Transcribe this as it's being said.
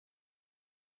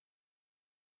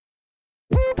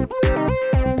I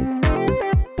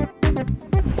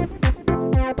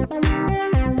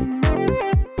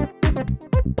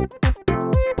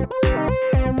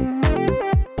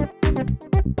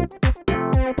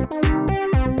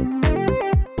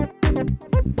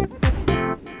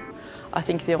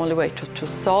think the only way to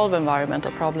solve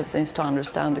environmental problems is to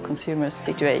understand the consumer's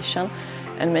situation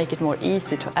and make it more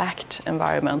easy to act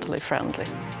environmentally friendly.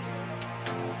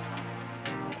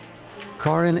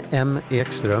 Karin M.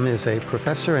 Ekström is a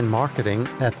professor in marketing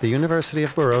at the University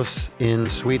of Borås in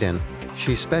Sweden.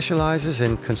 She specializes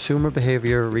in consumer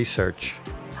behavior research.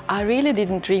 I really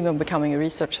didn't dream of becoming a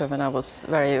researcher when I was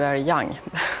very, very young.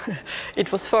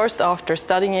 It was first after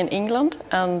studying in England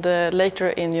and later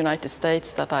in the United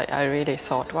States that I really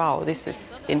thought, wow, this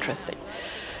is interesting.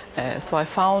 So I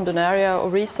found an area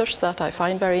of research that I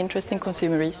find very interesting,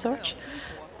 consumer research.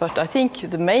 But I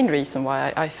think the main reason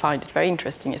why I find it very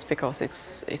interesting is because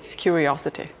it's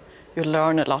curiosity. You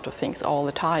learn a lot of things all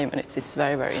the time, and it's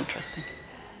very, very interesting.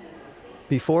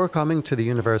 Before coming to the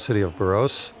University of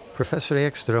Borås, Professor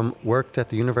Ekström worked at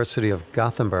the University of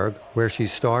Gothenburg, where she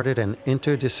started an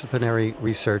interdisciplinary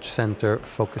research center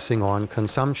focusing on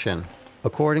consumption.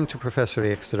 According to Professor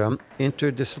Ekström,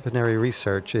 interdisciplinary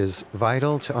research is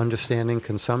vital to understanding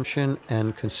consumption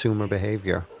and consumer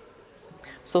behavior.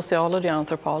 Sociology,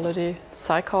 anthropology,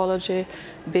 psychology,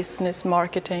 business,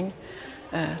 marketing,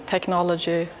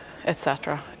 technology,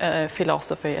 etc.,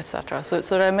 philosophy, etc. So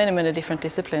there are many, many different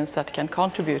disciplines that can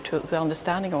contribute to the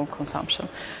understanding of consumption.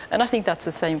 And I think that's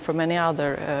the same for many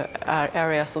other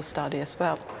areas of study as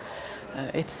well.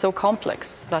 It's so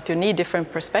complex that you need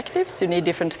different perspectives, you need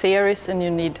different theories, and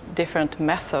you need different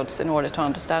methods in order to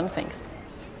understand things.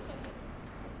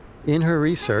 In her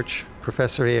research,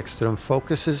 Professor Ekström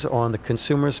focuses on the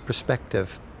consumer's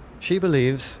perspective. She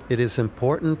believes it is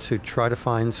important to try to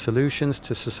find solutions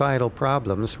to societal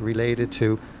problems related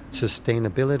to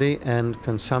sustainability and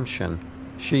consumption.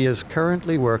 She is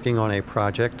currently working on a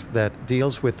project that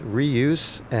deals with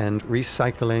reuse and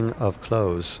recycling of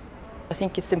clothes. I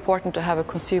think it's important to have a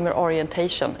consumer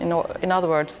orientation. In other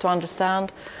words, to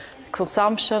understand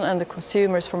consumption and the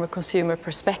consumers from a consumer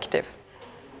perspective.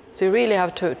 So you really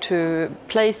have to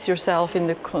place yourself in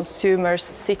the consumer's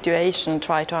situation,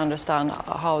 try to understand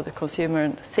how the consumer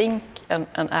think and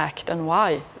act, and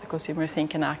why the consumer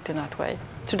think and act in that way.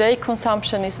 Today,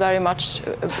 consumption is very much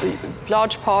a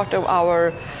large part of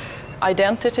our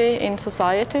identity in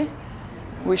society.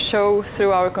 We show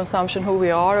through our consumption who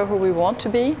we are or who we want to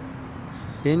be.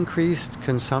 Increased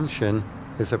consumption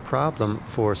is a problem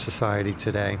for society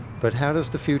today. But how does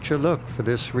the future look for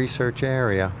this research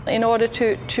area? In order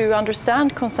to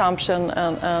understand consumption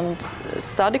and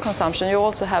study consumption, you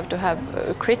also have to have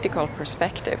a critical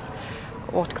perspective,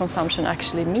 what consumption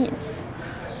actually means.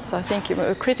 So I think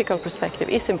a critical perspective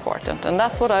is important, and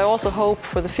that's what I also hope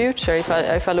for the future.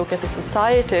 If I look at the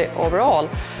society overall,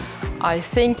 I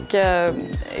think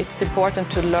it's important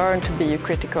to learn to be a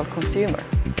critical consumer.